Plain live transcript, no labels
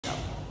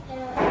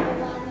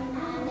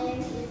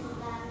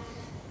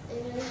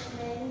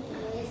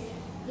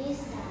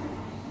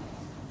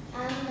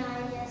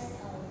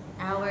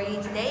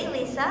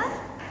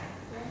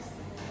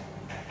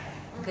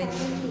Good.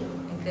 Thank you.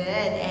 Good.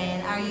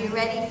 And are you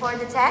ready for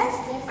the test?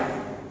 Yes.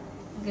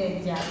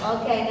 Good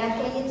job. Okay, now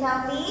can you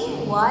tell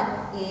me what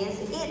is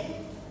it?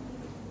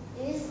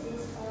 This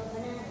is a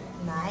banana.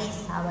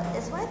 Nice. How about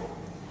this one?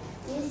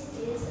 This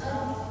is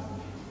an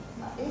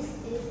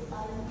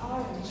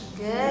orange.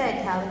 Good.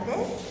 How about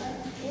this?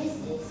 This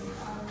is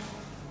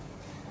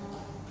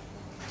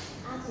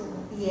apple.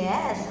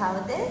 Yes. How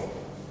about this?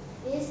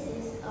 This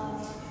is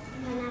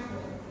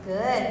pineapple.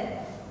 Good.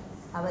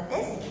 How about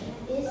this?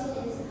 This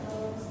is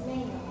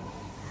mango.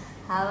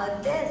 How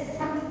about this?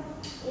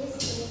 This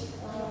is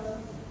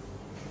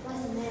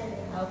watermelon.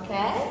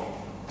 Okay.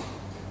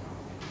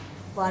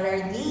 What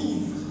are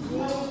these?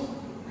 These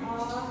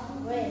are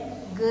red.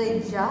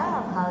 Good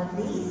job. How are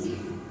these?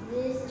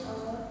 These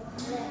are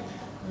red.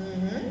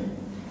 Mm-hmm.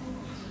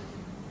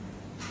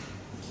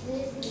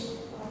 This is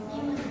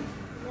lemon.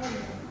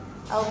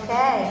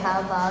 Okay. How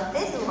about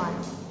this one?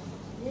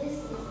 This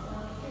is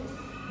pink.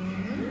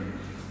 Mm-hmm.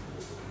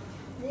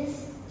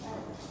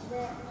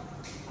 There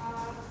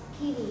are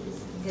kiwis.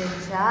 Good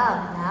job.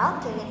 Now,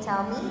 can you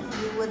tell me if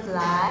you would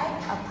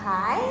like a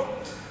pie?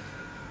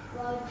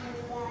 Would you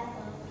like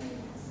a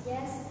piece?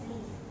 Yes,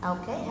 please.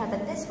 Okay. How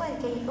about this one?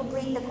 Can you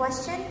complete the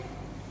question?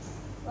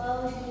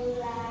 Would you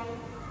like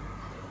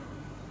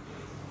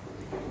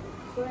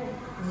bread?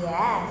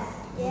 Yes.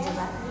 Would Yes, you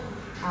like? please.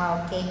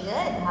 Okay.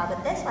 Good. How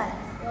about this one?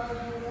 Would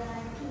you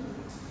like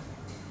peas?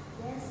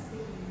 Yes,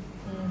 please.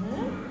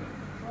 Mm-hmm.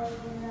 Would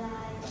you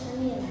like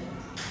onion?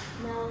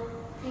 No,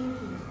 thank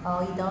you. Oh,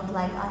 you don't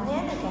like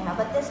onion? Okay. How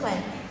about this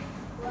one?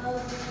 Would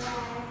you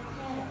like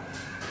carrot?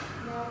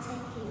 No,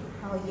 thank you.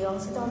 Oh, you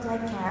also don't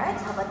like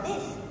carrots? How about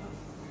this?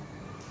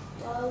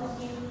 Would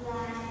you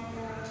like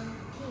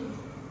peas?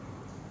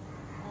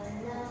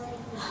 No,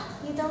 thank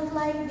you. You don't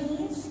like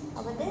beans?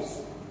 How about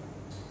this?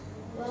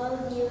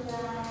 Would you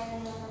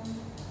like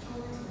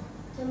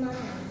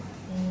tomato?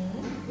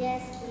 Mm-hmm.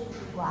 Yes, please.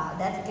 Wow,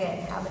 that's good.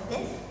 How about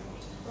this?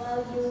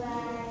 Would you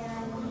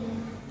like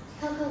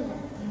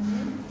coconut?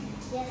 Mm-hmm.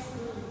 Yes,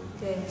 please.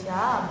 Good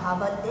job. How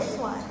about this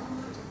one?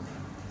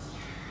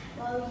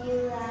 Would you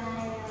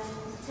like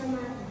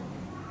tomato?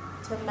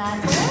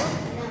 Tomato?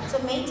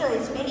 Tomato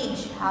is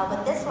finished. How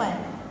about this one?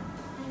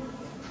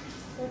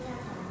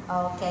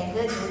 Potato. Okay,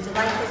 good. Would you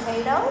like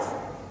potatoes?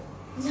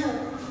 No.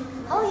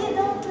 Oh, you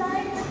don't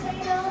like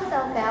potatoes?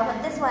 Okay, how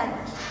about this one?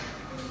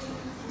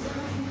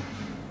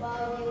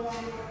 Would you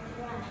like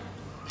fry?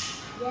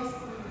 Yes,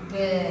 please.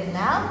 Good.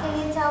 Now, can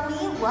you tell me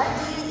what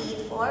do you eat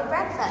for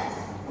breakfast?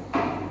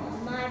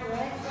 My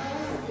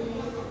breakfast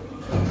is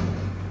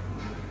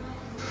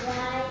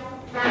fried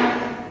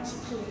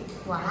chicken.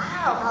 Wow,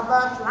 how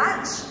about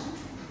lunch?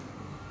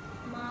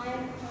 My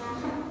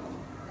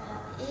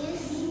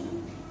is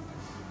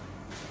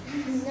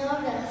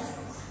noodles.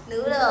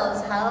 Noodles.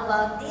 How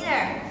about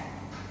dinner?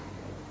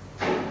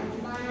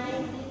 My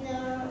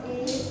dinner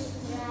is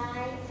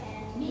rice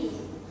and meat.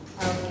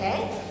 Okay.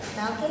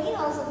 Now, can you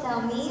also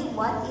tell me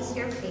what is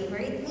your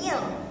favorite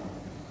meal?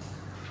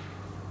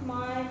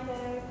 My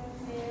favorite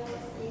meal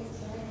is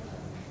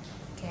breakfast.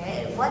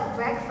 Okay. What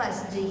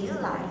breakfast do you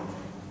like?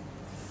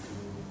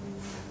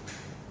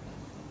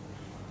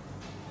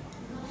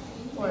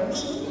 For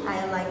me,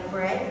 I like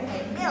bread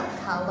and milk.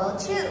 How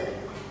about you?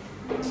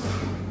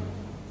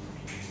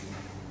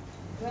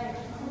 Bread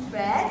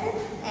Bread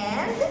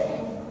and...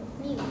 and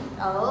milk.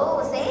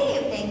 Oh,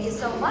 same. Thank you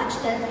so much.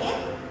 That's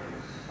it.